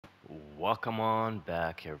Welcome on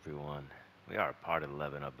back, everyone. We are part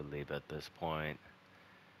 11, I believe, at this point.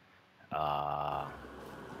 Uh,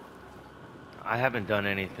 I haven't done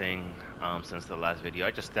anything since the last video.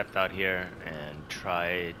 I just stepped out here and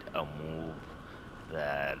tried a move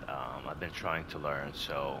that I've been trying to learn.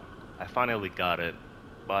 So I finally got it.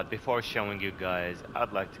 But before showing you guys,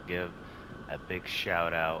 I'd like to give a big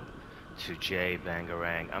shout out to Jay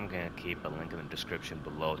Bangarang. I'm gonna keep a link in the description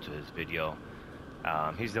below to his video.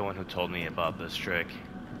 He's the one who told me about this trick.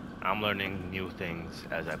 I'm learning new things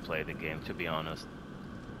as I play the game, to be honest.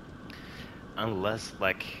 Unless,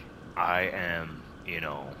 like, I am,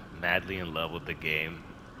 madly in love with the game,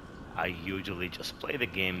 I usually just play the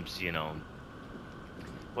games,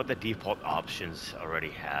 what the default options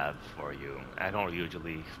already have for you. I don't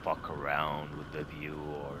usually fuck around with the view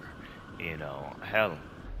or, hell,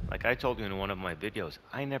 like I told you in one of my videos,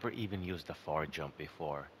 I never even used the far jump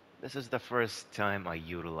before. This is the first time I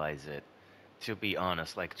utilize it. To be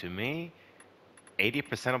honest, like to me,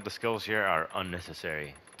 80% of the skills here are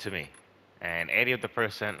unnecessary to me. And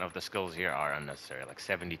 80% of the skills here are unnecessary, like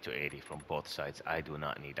 70 to 80 from both sides. I do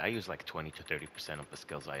not need. I use like 20 to 30% of the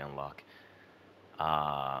skills I unlock.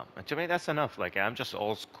 And to me, that's enough. Like I'm just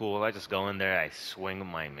old school. I just go in there, I swing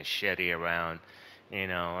my machete around,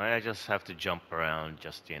 I just have to jump around,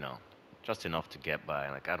 just enough to get by.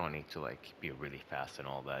 Like I don't need to like be really fast and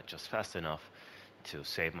all that. Just fast enough to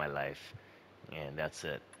save my life, and that's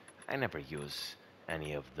it. I never use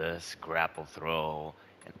any of this grapple throw,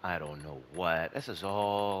 and I don't know what. This is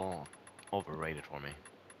all overrated for me.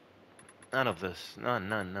 None of this.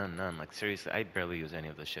 None. Like seriously, I barely use any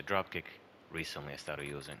of this shit. Dropkick recently I started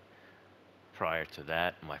using. Prior to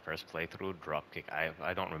that, my first playthrough, dropkick,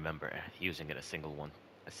 I don't remember using it a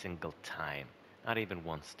single time. Not even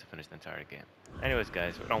once to finish the entire game. Anyways,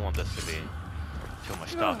 guys, we don't want this to be too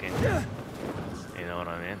much talking. You know what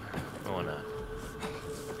I mean? We want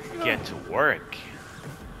to get to work.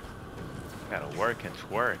 Gotta work and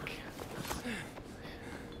twerk.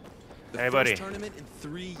 Hey, buddy. Tournament in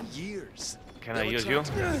 3 years. Can I use you?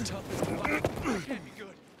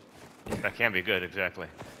 That can't be good, exactly.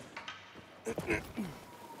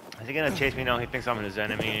 Is he gonna chase me now? He thinks I'm his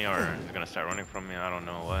enemy, or is he gonna start running from me? I don't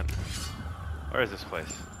know what. Where is this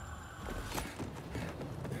place?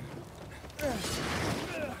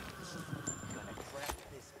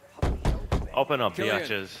 Open up,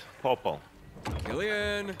 biatches. Popo.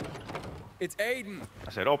 Killian! It's Aiden!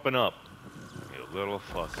 I said open up, you little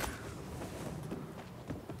fucker.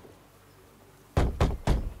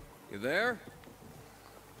 You there?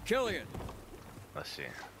 Killian! Let's see.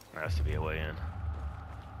 There has to be a way in.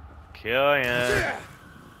 Killian!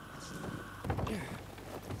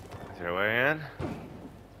 Is there a way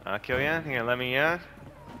in? Killian, you gonna let me in?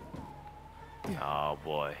 Oh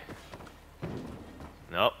boy.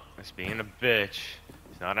 Nope, it's being a bitch.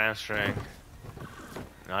 He's not answering.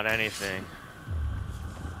 Not anything.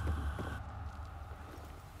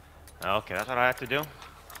 Okay, that's what I have to do? You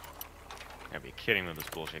gotta be kidding me with this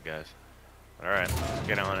bullshit, guys. Alright, let's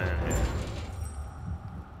get on in here.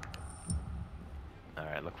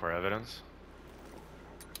 Alright, look for evidence.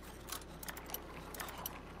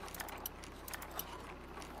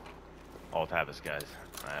 Alt habits, guys.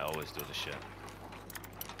 I always do this shit.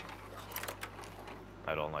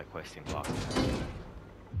 I don't like wasting blocks.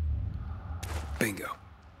 Bingo.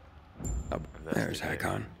 Oh, there's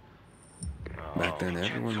Hakon. Oh. Back then,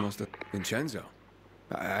 everyone must have... Vincenzo.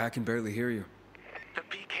 I can barely hear you. The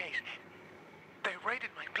PKs. They raided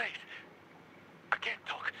my place. I can't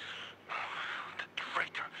talk. The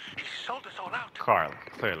traitor. He sold us all out. Carl,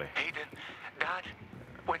 clearly. Aiden, Dad,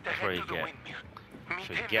 went That's where ahead you to the get. windmill. Meet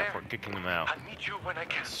Should him get there. for kicking him out. I'll meet you when I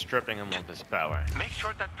can. Stripping him of his power. Make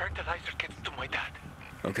sure that fertilizer gets to my dad.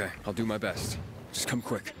 Okay, I'll do my best. Just come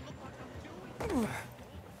quick.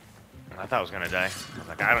 I thought I was gonna die. I was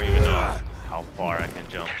like, I don't even know how far I can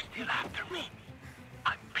jump. They're still after me.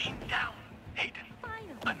 I'm pinned down. Aiden,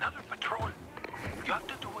 another patrol. You have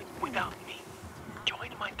to do it without me.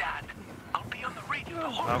 Join my dad. I'll be on the radio the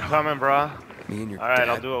whole I'm time. coming, brah. Me and your Alright, dad.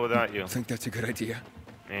 I'll do it without you. Think that's a good idea?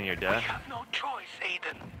 Me and your We dad. have no choice,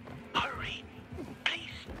 Aiden. Hurry, please.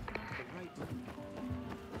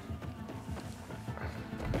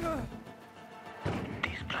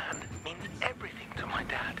 This plan means everything to my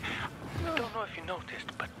dad. I don't know if you noticed,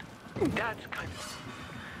 but Dad's kind of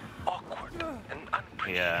awkward and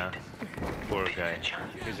unappreciated. Yeah, poor guy.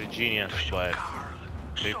 He's a genius, but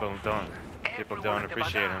people don't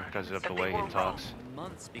appreciate him because of the way he talks. I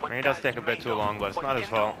mean, he does take a bit too long, but it's not his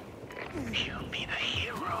fault. He'll be the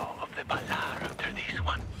hero of the bazaar after this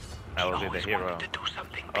one. I will be the hero. To do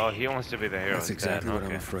something Oh, he wants to be the hero. That's instead. exactly what I'm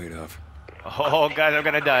Okay. afraid of. Oh, guys, I'm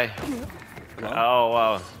gonna die. Hello? Oh,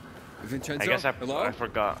 wow. Vincenzo? I guess Hello? I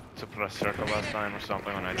forgot to put a circle last time or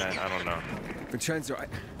something when I died. I don't know. Vincenzo,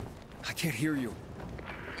 I can't hear you.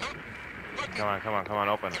 Come on, come on, come on,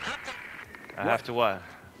 open. I What? have to what?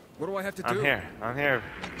 What do I have to I'm do? here. I'm here.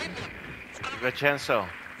 Vincenzo.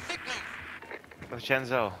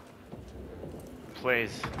 Vincenzo.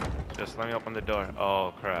 Please. Just let me open the door.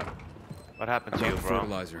 Oh, crap. What happened to you, About the bro?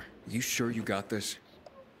 fertilizer. You sure you got this?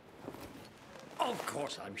 Of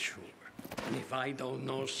course I'm sure. And if I don't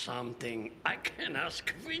know something, I can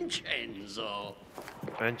ask Vincenzo.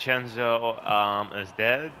 Vincenzo, is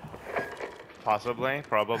dead? Possibly,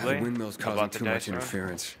 probably. The windmill's causing About the too much dice room?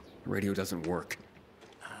 interference. Radio doesn't work.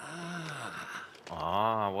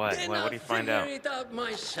 Ah, what? Then What I'll do you find out? figure it out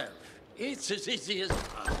myself. It's as easy as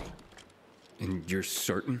pie. And you're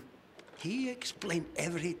certain? He explained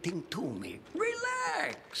everything to me.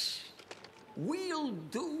 Relax. We'll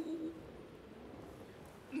do.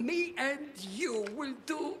 Me and you will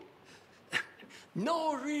do.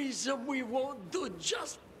 No reason we won't do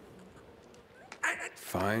just.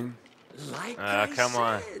 Fine. Like I Come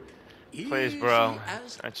on. said. Please, bro. Easy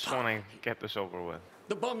as I just pie. want to get this over with.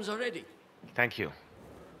 The bombs are ready. Thank you.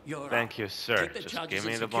 You're Thank up. you, sir. Take the Just charges give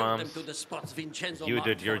me and the secure them bombs. to the spots Vincenzo You marked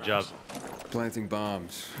did your for job. us. Planting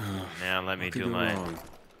bombs. Now let me What could do go my. wrong?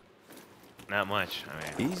 Not much.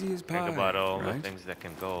 I mean, Easy as pie, think about all the right? things that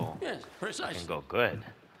can go Yes, precisely. good,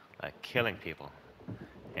 like killing people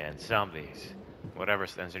and zombies, whatever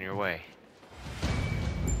stands in your way.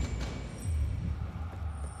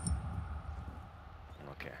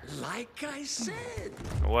 Okay. Like I said.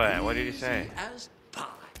 What? What did he easy say? As pie.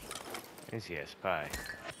 Easy as pie.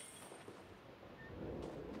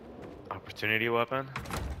 Opportunity weapon?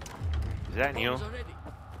 Is that new? Bombs are ready.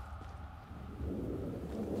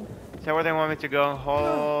 Is that where they want me to go?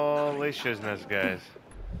 Holy shizness, guys.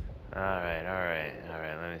 Alright, alright,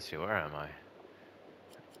 alright, let me see, where am I?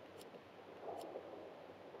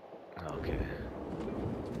 Okay.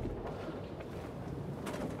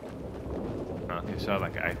 Okay, so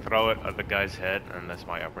like I throw it at the guy's head and that's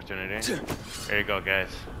my opportunity. There you go, guys.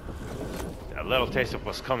 A little taste of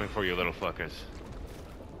what's coming for you little fuckers.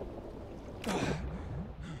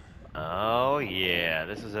 Oh yeah,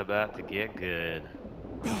 this is about to get good.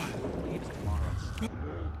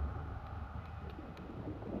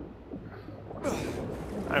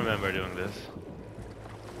 I remember doing this.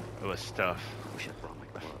 It was tough.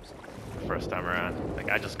 First time around. Like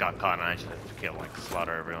I just got caught and I just had to kill, like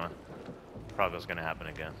slaughter everyone. Probably was gonna happen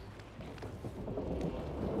again. Won't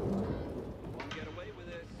get away with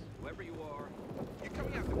this, whoever you are. You're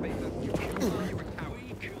coming after me. You can't lie, you're a coward.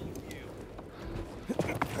 We killed you.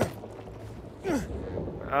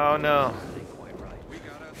 Oh no. We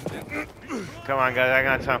gotta. Come on guys, I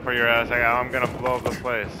got time for your ass. I'm gonna blow up the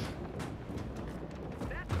place.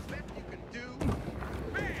 That's the best you can do.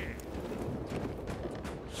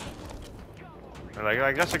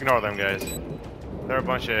 Like just ignore them guys. They're a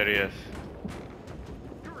bunch of idiots.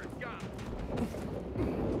 You're a god.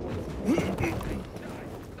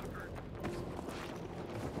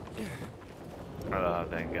 Oh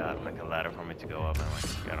thank God, like a ladder for me to go up and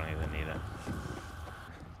like I don't even need it.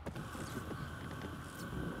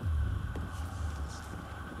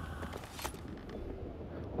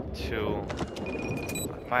 Two.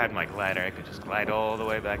 If I had my glider, I could just glide all the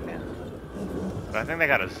way back down. But I think they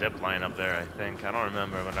got a zip line up there, I think. I don't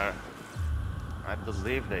remember, but I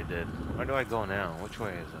believe they did. Where do I go now? Which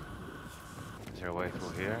way is it? Is there a way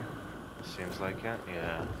through here? Seems like it.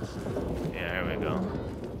 Yeah. Yeah, here we go.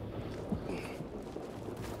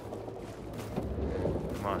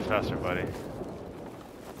 Come on, faster, buddy.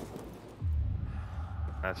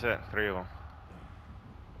 That's it. 3 of them.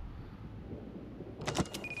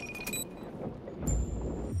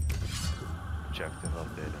 Objective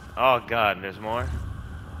updated. Oh god, there's more?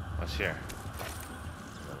 What's here?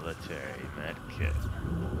 Military med kit.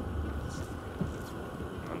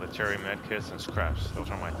 Military med kits and scraps. Those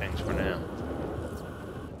are my things for now.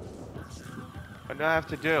 What do I have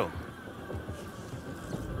to do?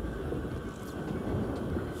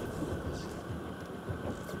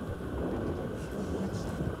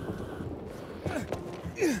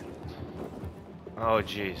 Oh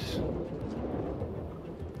jeez.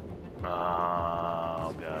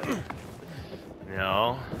 Oh god.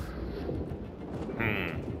 No.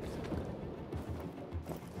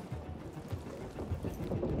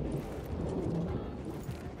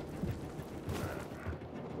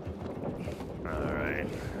 Alright.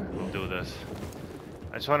 We'll do this.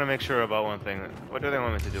 I just want to make sure about one thing. What do they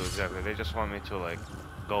want me to do exactly? They just want me to like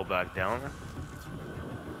go back down?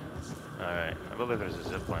 Alright. I believe there's a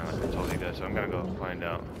zip line like I told you guys, so I'm gonna go find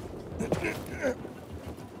out.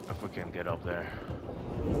 If we can get up there.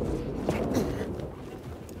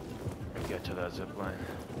 And get to that zip line.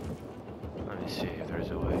 Let me see if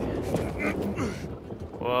there's a way.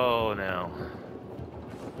 Whoa, now.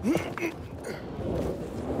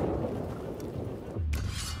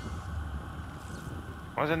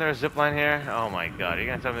 Wasn't there a zip line here? Oh my god, you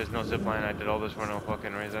gonna tell me there's no zip line? I did all this for no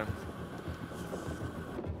fucking reason?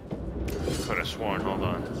 Could have sworn, hold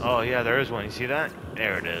on. Oh yeah, there is one, you see that?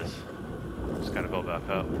 There it is. Just gotta go back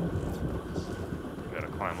up. Gotta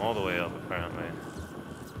climb all the way up, apparently.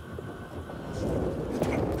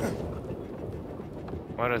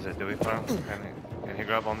 What is it? Do we find? Can he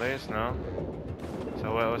grab on these? No.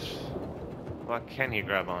 So what can he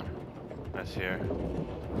grab on? That's here.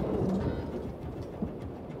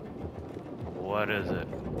 What is it?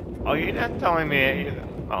 Oh, you're not telling me.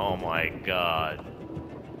 Oh my god.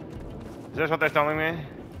 Is this what they're telling me?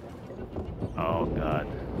 Oh god.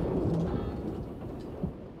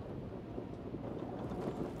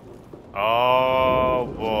 Oh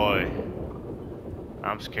boy.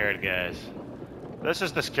 I'm scared, guys. This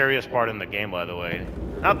is the scariest part in the game, by the way.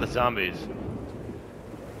 Not the zombies.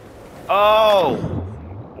 Oh!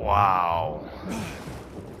 Wow.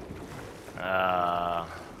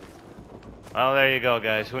 Well, there you go,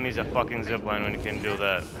 guys. Who needs a fucking zipline when you can do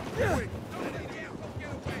that?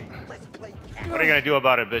 What are you gonna do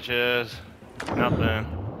about it, bitches? Nothing.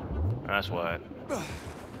 That's what.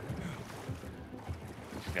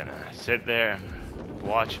 Just gonna sit there,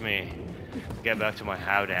 watch me get back to my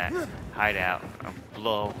hideout, and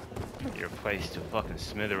blow your place to fucking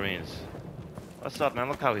smithereens. What's up, man?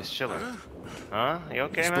 Look how he's chilling. Huh? You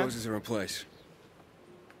okay, man? Explosives are in place.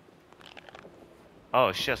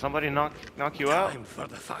 Oh shit! Somebody knock you out? Time for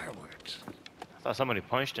the fireworks. I thought somebody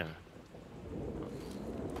punched him.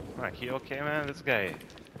 Alright, you okay, man? This guy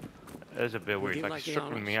is a bit weird. He's like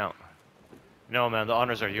stripping me out. No, man. The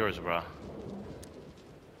honors are yours, bro.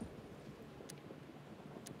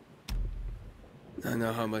 I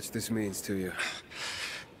know how much this means to you.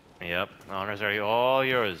 Yep, the honors are all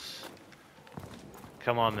yours.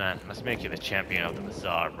 Come on, man. Let's make you the champion of the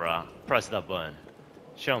bazaar, bro. Press that button.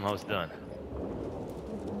 Show him how it's done.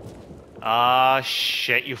 Ah,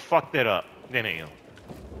 shit. You fucked it up, didn't you?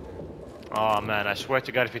 Oh, man. I swear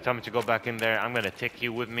to God, if you tell me to go back in there, I'm gonna take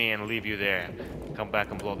you with me and leave you there. Come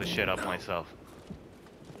back and blow the shit up myself.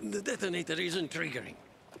 The detonator isn't triggering.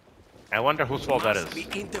 I wonder whose fault that is. Must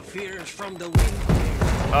be interference from the wind.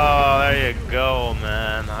 Oh, there you go,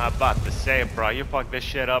 man. I'm about to say, bro. You fucked this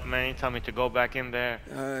shit up, man. You tell me to go back in there.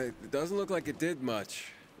 It doesn't look like it did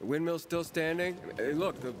much. The windmill's still standing. Hey,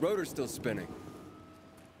 look, the rotor's still spinning.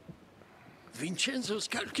 Vincenzo's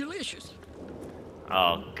calculations.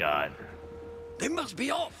 Oh, God. They must be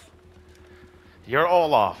off. You're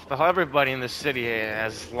all off. Everybody in the city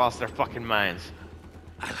has lost their fucking minds.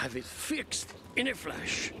 I'll have it fixed in a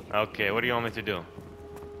flash. Okay, what do you want me to do?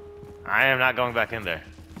 I am not going back in there.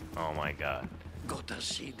 Oh my god. Gotta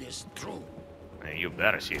see this through. Hey, you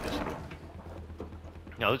better see this through.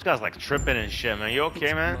 Yo, this guy's like tripping and shit, man. You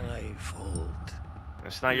okay, man? My fault.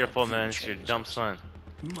 It's not your fault, man. It's your dumb son.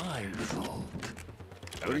 My fault.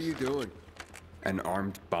 What are you doing? An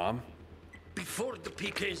armed bomb? Before the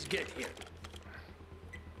PKs get here.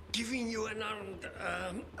 Giving you an armed,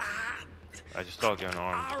 I just told you an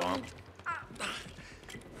armed bomb.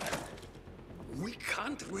 We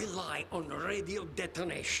can't rely on radio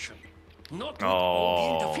detonation. Not with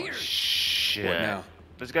all the Oh, interference. shit. What now?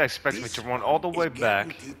 This guy expects me to run all the way back.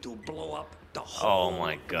 Guaranteed to blow up the Oh whole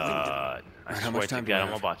my god. I How swear much to time do God, we I'm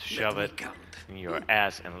have? about to shove Let it me count. in your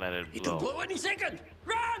ass and let it It'll blow. blow any second.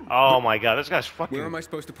 Run! Oh my god, this guy's Where fucking... am I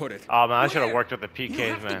supposed to put it? Oh man, I should have Where? worked with the You PKs,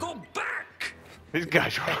 have man. to go back. These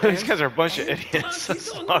guys are a bunch of And idiots. I'm plant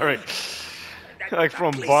it on sorry. the- Like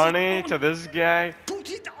from Place it Barney on. to this guy. Put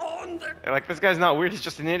it on the... Like this guy's not weird, he's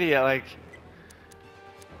just an idiot. Like,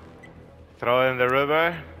 throw it in the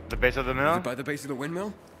river, the base of the mill. By the base of the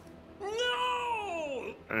windmill?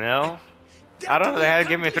 No! No. I don't know. They had to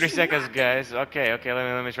give me 3 seconds, guys. Okay,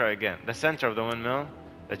 let me try again. The center of the windmill,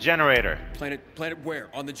 the generator. Plant it where?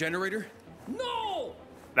 On the generator? No!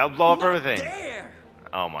 That'll blow up Not everything. there!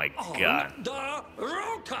 Oh my god. On the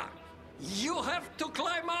rota! You have to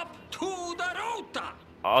climb up to the rota!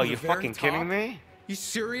 Oh, To you the very fucking top? kidding me? You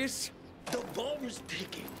serious? The bomb's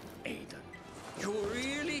ticking, Aiden. You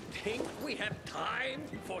really think we have time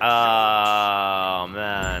for Oh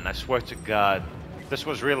man, I swear to God, if this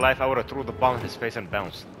was real life, I would have threw the bomb in his face and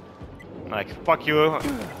bounced. Like, fuck you.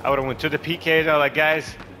 I would have went to the PKs. I was like,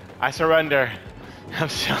 guys, I surrender. I'm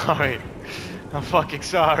sorry. I'm fucking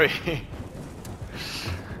sorry.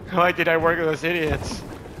 Why did I work with those idiots?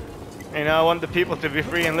 You know, I want the people to be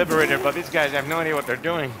free and liberated, but these guys have no idea what they're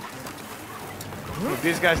doing. If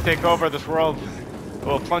these guys take over this world,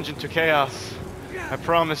 we'll plunge into chaos. I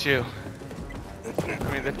promise you.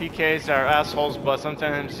 I mean, the PKs are assholes, but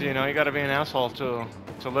sometimes, you know, you gotta be an asshole to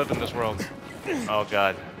live in this world. Oh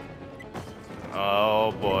god.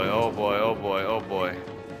 Oh boy, oh boy, oh boy, oh boy.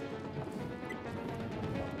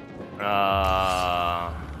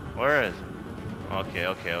 Where is it? Okay.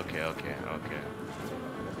 Okay.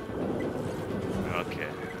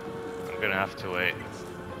 I'm gonna have to wait.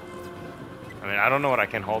 I mean, I don't know what I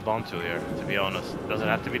can hold on to here, to be honest. Does it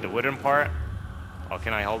have to be the wooden part? Or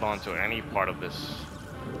can I hold on to any part of this?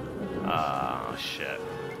 Shit.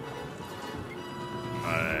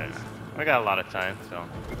 Alright. We got a lot of time, so.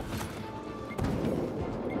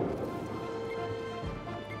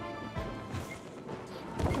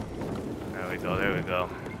 There we go.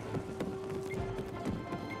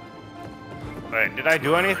 Wait, did I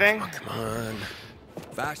do anything? Oh, come on.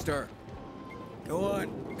 Faster. Go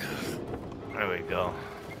on. There we go.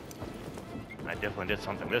 I definitely did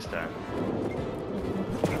something this time.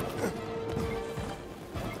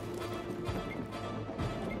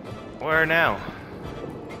 Where now?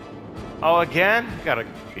 Oh, again? Gotta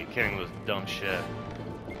be kidding with dumb shit.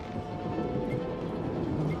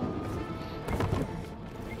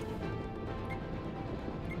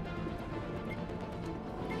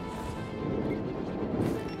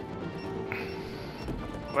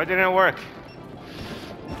 Why didn't it work?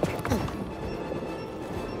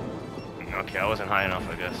 Okay, I wasn't high enough,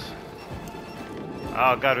 I guess.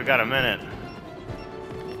 Oh god, we got a minute.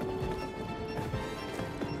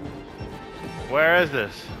 Where is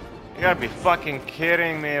this? You gotta be fucking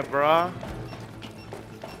kidding me, bro.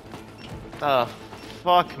 The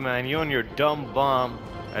fuck, man? You and your dumb bomb.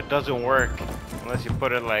 It doesn't work unless you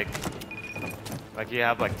put it like you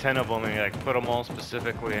have like 10 of them and you like put them all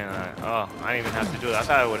specifically. And oh, I didn't even have to do that. I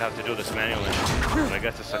thought I would have to do this manually. But I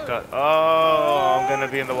guess it's a cut. Oh, I'm gonna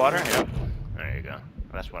be in the water. Yep. There you go.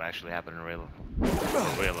 That's what actually happened in real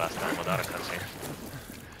last time without a cutscene.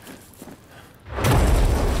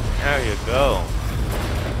 There you go.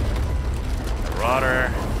 The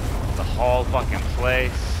rudder, the whole fucking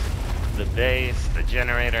place, the base, the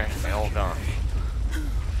generator, they all gone.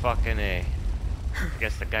 Fucking A.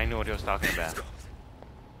 Guess the guy knew what he was talking about.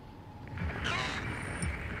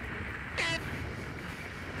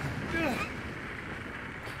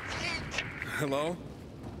 Hello?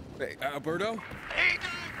 Hey, Alberto?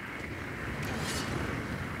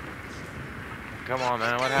 Come on,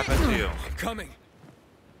 man. What happened to you? I'm coming.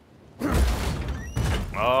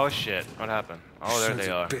 Oh shit! What happened? Oh, there Sons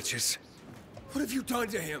they of are. Bitches. What have you done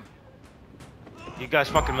to him? You guys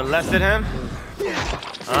fucking molested him?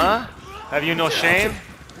 Huh? Have you no shame?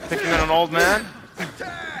 Picking on an old man?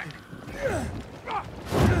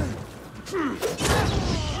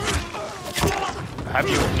 Have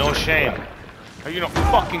you no shame? Have you no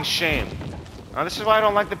fucking shame? Now this is why I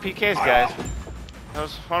don't like the PKs, guys. It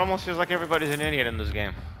almost feels like everybody's an idiot in this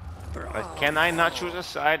game. Like, can I not choose a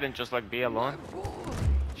side and just like be alone?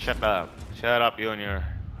 Shut up. Shut up, you and your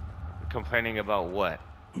complaining about what?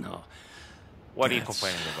 No. What are you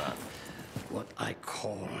complaining about? What I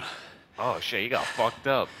call Oh shit, you got fucked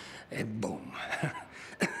up. a boom.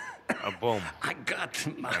 A boom. I got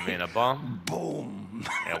my I mean a bomb? boom.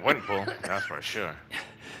 Yeah, it wouldn't boom, that's for sure.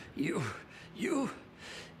 You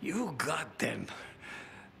got them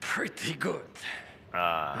pretty good.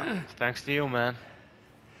 Thanks to you, man.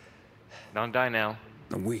 Don't die now.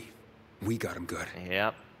 And we got him good.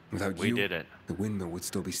 Yep. Without We you, did it. the windmill would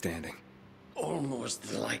still be standing.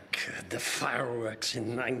 Almost like the fireworks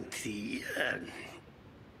in 90...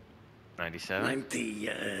 97? 90...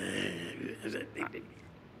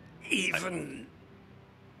 even...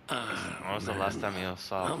 When was the last time you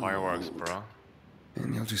saw fireworks, bro?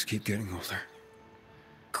 And you'll just keep getting older.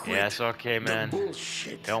 quit Yeah, it's okay, man. the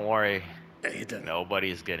bullshit, Don't worry. Aiden.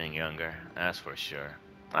 Nobody's getting younger. That's for sure.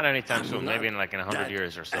 Not anytime I'm soon. Maybe in not like in 100 that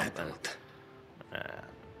years or something.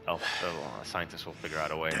 adult. Scientists will figure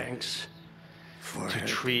out a way Thanks for to helping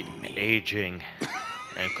treat me. aging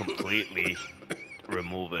and completely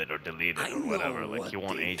remove it or delete I it or whatever. know Like what you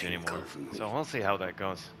won't they age think anymore. of me. So we'll see how that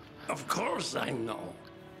goes. Of course I know.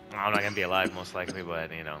 I'm not gonna be alive most likely,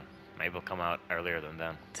 but you know, maybe I'll come out earlier than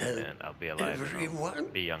them, Tell and I'll be alive. And everyone I'll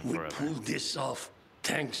be young we forever. pulled this off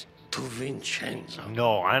thanks to Vincenzo.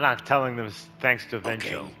 No, I'm not telling them thanks to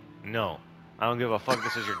Vincio. Okay. No, I don't give a fuck.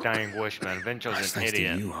 This is your dying wish, man. Vincio's That's an thanks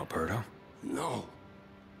idiot. to you, Alberto. No.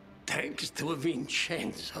 Thanks to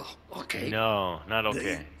Vincenzo, okay? No, not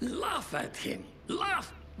okay. They laugh at him.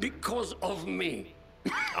 Laugh because of me.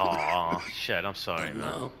 Oh shit! I'm sorry, man.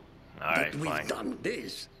 Now All right, that we've fine. done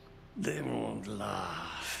this, They won't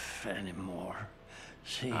laugh anymore.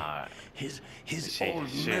 See, his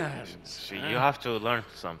old man. See, you have to learn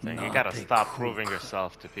something. You gotta stop proving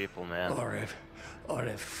yourself to people, man. Or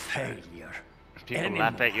a failure. People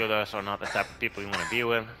laugh at you, those are not the type of people you want to be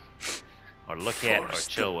with, or look at, or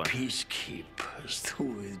chill with. Peacekeepers to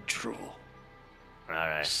withdraw.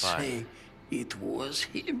 Alright, fine. Say it was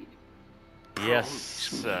him. Yes,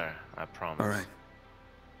 sir. I promise. All right.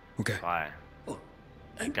 Okay. Bye. Oh,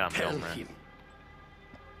 and Got me, tell old man. him.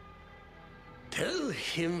 Tell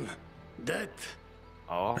him that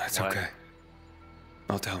Oh, That's what? okay.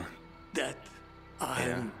 I'll tell him. that I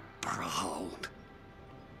am proud.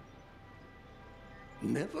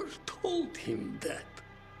 Never told him that.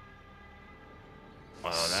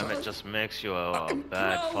 Well, then it Son, just makes you a I'm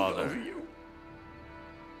bad proud father. of you.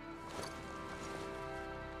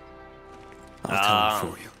 I'll tell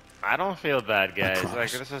him for you. I don't feel bad, guys. Like,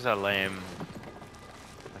 promise. this is a lame.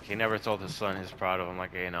 Like, he never told his son he's proud of him.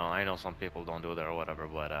 Like, you know, I know some people don't do that or whatever,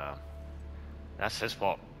 but that's his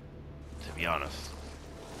fault, to be honest.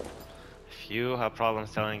 If you have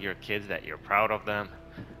problems telling your kids that you're proud of them,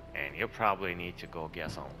 and you probably need to go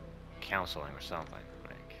get some counseling or something.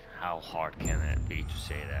 Like, how hard can it be to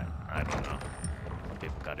say that? I don't know. Some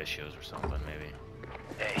people got issues or something, maybe.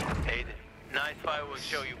 Hey, Aiden. Nice fireworks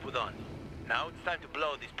show you put on. Now it's time to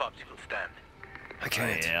blow this popsicle stand. I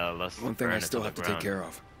can't. Yeah, let's One thing burn I it still to have the to take ground. care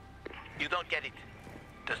of. You don't get it.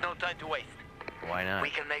 There's no time to waste. Why not? We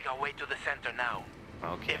can make our way to the center now.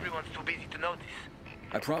 Okay. Everyone's too busy to notice.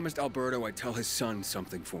 I promised Alberto I'd tell his son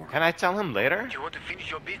something for him. Can I tell him later? Do you want to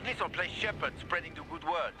finish your business or play shepherd, spreading the good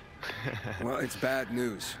word? Well, it's bad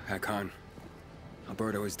news, Hakon.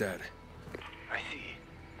 Alberto is dead. I see.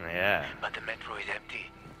 Yeah. But the metro is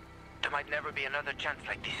empty. There might never be another chance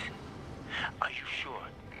like this. Are you sure?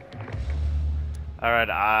 Alright,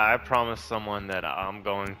 I promised someone that I'm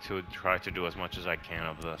going to try to do as much as I can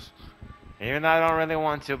of this. Even though I don't really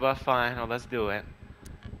want to, but fine, well, let's do it.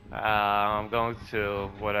 I'm going to,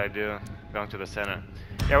 what I do, going to the center.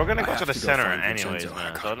 Yeah, we're gonna I go to have the to go center find anyways, Vincenzo,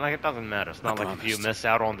 man. So, Hakon. like, it doesn't matter. It's not like if you promised. miss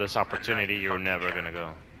out on this opportunity, you're never gonna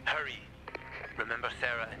go. Hurry. Remember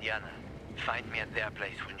Sarah and Yana. Find me at their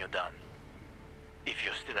place when you're done. If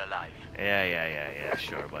you're still alive. Yeah,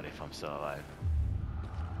 sure, buddy, if I'm still alive.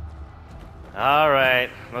 Alright,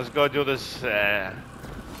 let's go do this,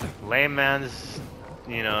 layman's,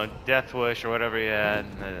 you know, death wish or whatever he had.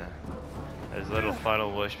 His little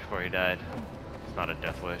final wish before he died. It's not a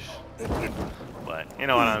death wish. But, you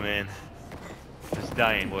know what I mean. His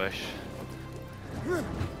dying wish.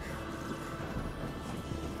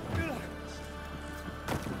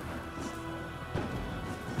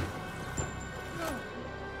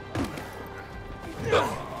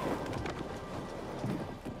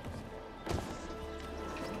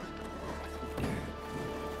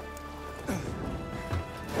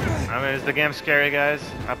 I mean, is the game scary, guys?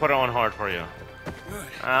 I put it on hard for you.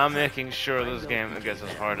 I'm making sure this game gets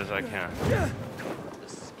as hard as I can.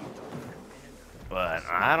 But,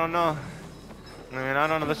 I don't know. I mean, I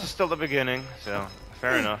don't know. This is still the beginning, so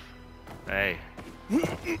fair enough. Hey.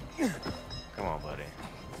 Come on, buddy.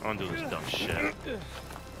 I don't do this dumb shit.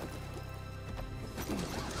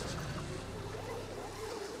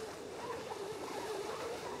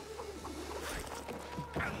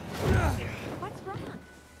 What's wrong?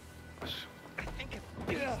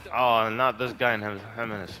 Oh, not this guy and him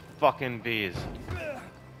and his fucking bees.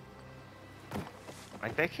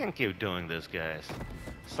 Like, they can't keep doing this, guys.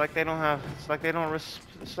 It's like they don't have. It's like they don't.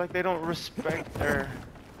 It's like they don't respect their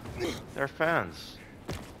fans.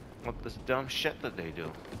 With this dumb shit that they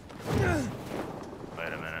do.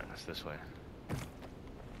 Wait a minute. It's this way.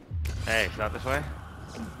 Hey, it's not this way.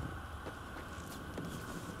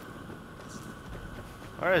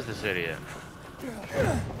 Where is this idiot?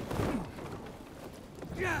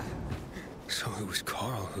 So it was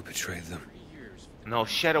Carl who betrayed them. No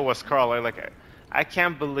shit, it was Carl. I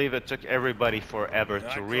can't believe it took everybody forever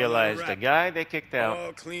to realize the guy they kicked out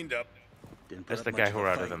All cleaned up. Didn't put is up the much guy of who a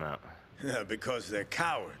routed fight. them out. Yeah, because they're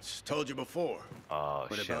cowards. Told you before. Oh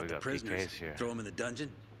What shit, about we the got prisoners? PKs here. Throw them in the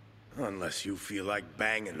dungeon? Unless you feel like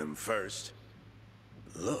banging them first.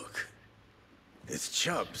 Look. It's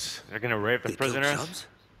Chubbs. They're gonna rape the They killed prisoners? Chubbs?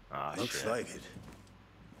 Ah, Looks shit. like it.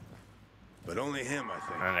 But only him, I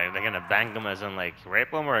think. And they're gonna bang them as in like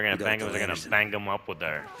rape them, or they're We gonna gotta bang them tell as they're gonna Anderson. bang them up with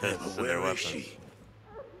their Yeah, fists but and their where is weapons. she?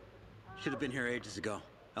 Should have been here ages ago.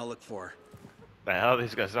 I'll look for her. The hell are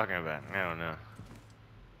these guys talking about? I don't know.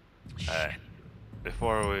 Alright.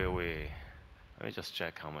 Before we let me just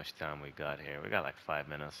check how much time we got here. We got like 5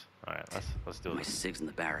 minutes. Alright, let's do My this. SIG's in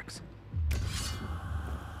the barracks.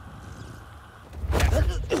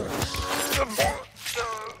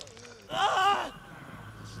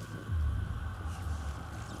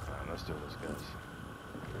 let's do this,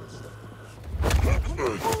 guys.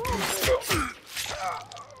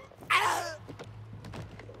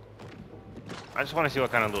 I just want to see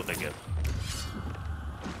what kind of loot they give.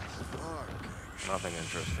 Nothing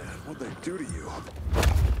interesting. What'd they do to you?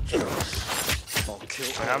 I'll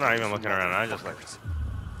kill. I'm not even looking around. I just like.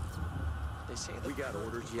 They say we got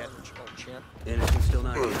orders yet. Anderson's still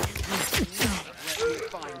not here. Let me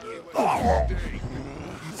find you.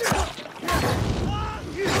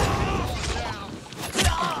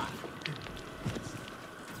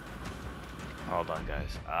 Hold on,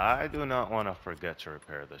 guys. I do not want to forget to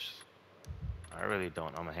repair this. I really don't.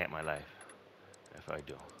 I'm gonna hate my life if I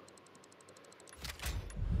do.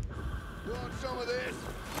 Want some of this?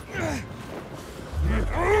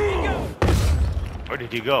 Where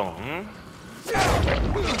did he go? Hmm?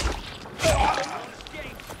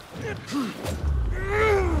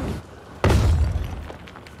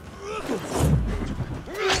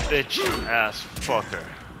 Bitch ass fucker.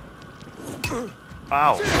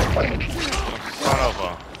 Ow. Son of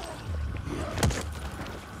a.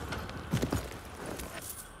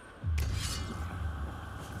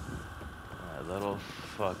 That little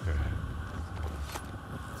fucker.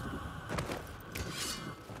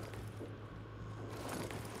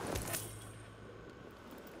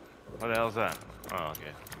 What the hell's that? Oh,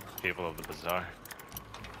 okay. People of the bazaar.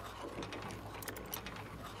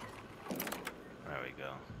 There we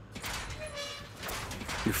go.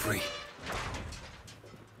 You're free.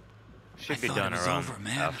 Should be done around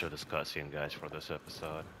after this cutscene, guys, for this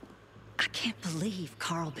episode. I can't believe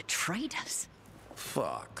Carl betrayed us.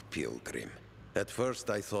 Fuck, Pilgrim. At first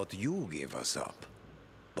I thought you gave us up.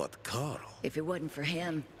 But Carl... If it wasn't for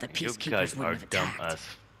him, the You peacekeepers guys are wouldn't have dumb attacked. as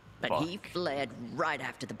But fuck. he fled right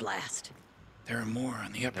after the blast. There are more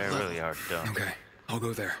on the upper They level. really are dumb. Okay, I'll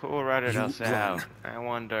go there. Who ratted You us run. out? I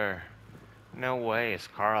wonder. No way, it's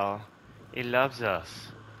Carl. He loves us.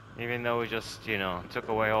 Even though we just, you know, took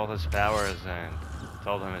away all his powers and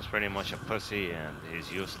told him he's pretty much a pussy and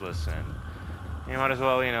he's useless and he might as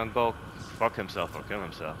well, you know, go fuck himself or kill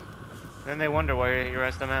himself. Then they wonder why he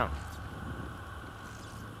arrested him out.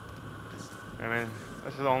 I mean,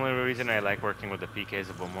 this is the only reason I like working with the PKs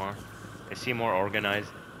a bit more. They seem more organized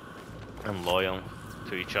and loyal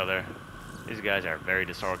to each other. These guys are very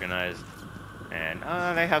disorganized and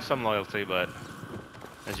they have some loyalty, but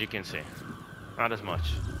as you can see, not as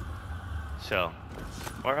much. So,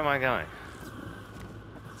 where am I going?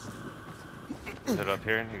 Is it up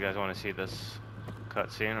here? You guys want to see this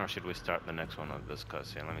cutscene, or should we start the next one of this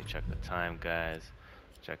cutscene? Let me check the time, guys.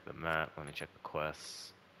 Check the map. Let me check the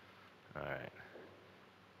quests. Alright.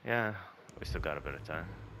 Yeah, we still got a bit of time.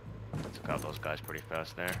 Took out those guys pretty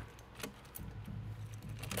fast there.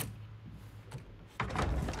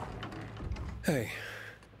 Hey,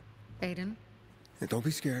 Aiden? don't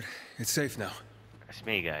be scared. It's safe now. It's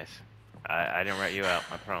me, guys. I didn't write you out,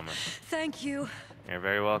 I promise. Thank you. You're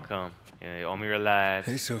very welcome. You know, you owe me your life.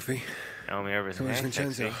 Hey, Sophie. You owe me everything. Where's Hey,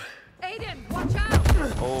 Vincenzo? sexy. Aiden, watch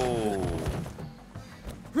out! Oh.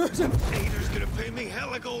 Ader's gonna pay me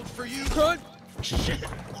hella gold for you. Run!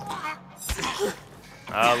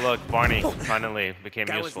 Oh, look, Barney finally became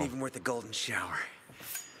That useful. wasn't even worth the golden shower.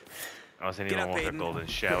 I wasn't Get even up, worth a Aiden. golden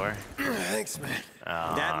shower. Thanks, man.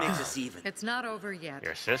 That makes us even. It's not over yet.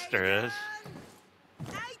 Your sister is.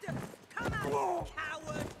 Aiden, come on,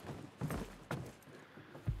 coward!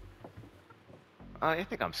 Oh, you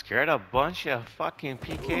think I'm scared of a bunch of fucking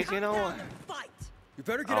PKs? You know what? Fight! You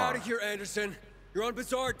better get out of here, Anderson. You're on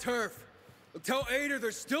Bazaar turf. Tell Ader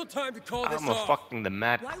there's still time to call this I'm a off. fucking the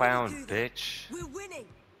mad Why would clown, you do that? bitch. We're winning.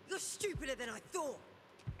 You're stupider than I thought.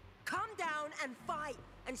 Calm down and fight,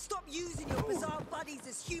 and stop using your bizarre buddies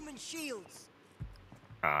as human shields.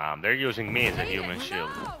 They're using me as a human Aiden, shield.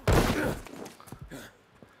 no!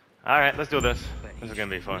 Alright, let's do this. This is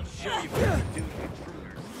gonna be fun.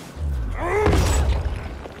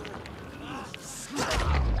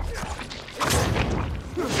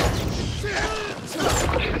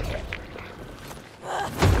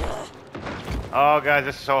 Oh, guys,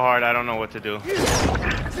 this is so hard. I don't know what to do.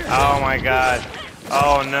 Oh my god.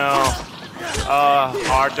 Oh no.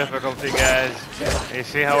 Hard difficulty, guys. You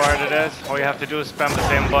see how hard it is? All you have to do is spam the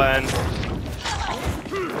same button.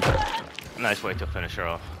 Nice way to finish her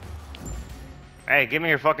off. Hey, give me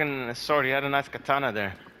your fucking sword. You had a nice katana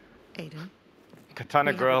there. Aiden,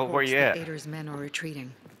 Katana we have girl, where reports you that at? Ader's men are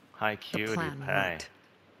retreating. Hi, The cutie plan pie. worked.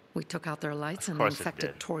 We took out their lights Of and the course it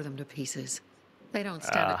infected did. tore them to pieces. They don't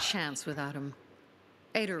stand a chance without him.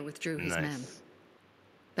 Ader withdrew his men. Nice.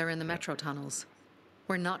 They're in the metro tunnels.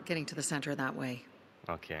 We're not getting to the center that way.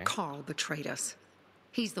 Okay. Carl betrayed us.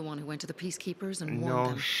 He's the one who went to the peacekeepers and No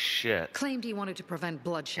warned them. shit. Claimed he wanted to prevent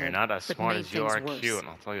bloodshed. You're not as but smart made as you things are worse. cute,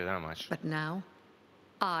 I'll tell you that much. But now,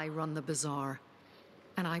 I run the bazaar.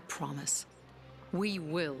 And I promise, we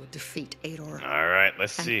will defeat Ador. Alright,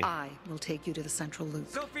 let's and see. I will take you to the central loop.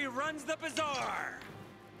 Sophie runs the bazaar!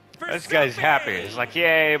 This guy's happy. He's like,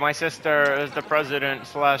 yay, my sister is the president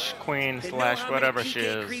slash queen slash whatever she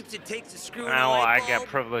is. Creeps it takes to screw Now in a I light get bulb?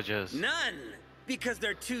 privileges. None, because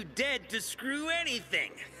they're too dead to screw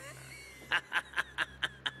anything.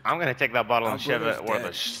 I'm gonna take that bottle and shove it where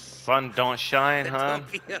the sun don't shine, huh?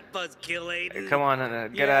 Don't be a buzzkill, Aiden. Come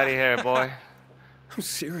on, get out of here, boy. I'm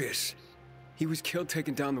serious. He was killed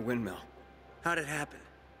taking down the windmill. How'd it happen?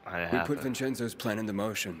 We put Vincenzo's plan into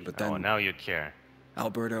motion, but then... Oh, now you care.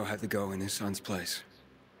 Alberto had to go in his son's place.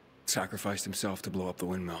 Sacrificed himself to blow up the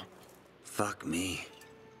windmill. Fuck me.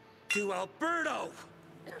 To Alberto!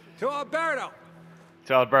 To Alberto!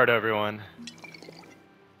 To Alberto, everyone.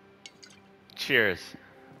 Cheers.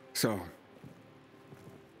 So,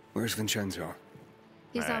 where's Vincenzo?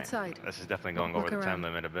 He's All right. outside. This is definitely going Look over the time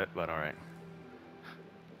around. limit a bit, but alright.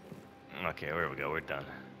 Okay, there we go, we're done.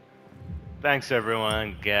 Thanks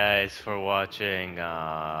everyone, guys, for watching.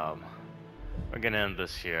 We're gonna end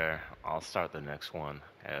this here. I'll start the next one,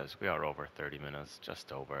 as we are over 30 minutes,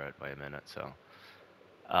 just over it by a minute, so.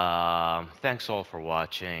 Thanks all for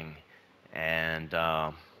watching, and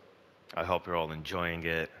I hope you're all enjoying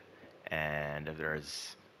it. And if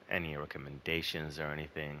there's any recommendations or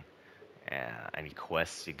anything, any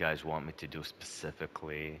quests you guys want me to do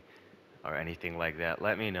specifically, or anything like that,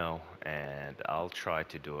 let me know, and I'll try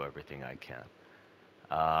to do everything I can.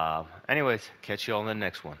 Anyways, catch you all in the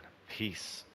next one. Peace.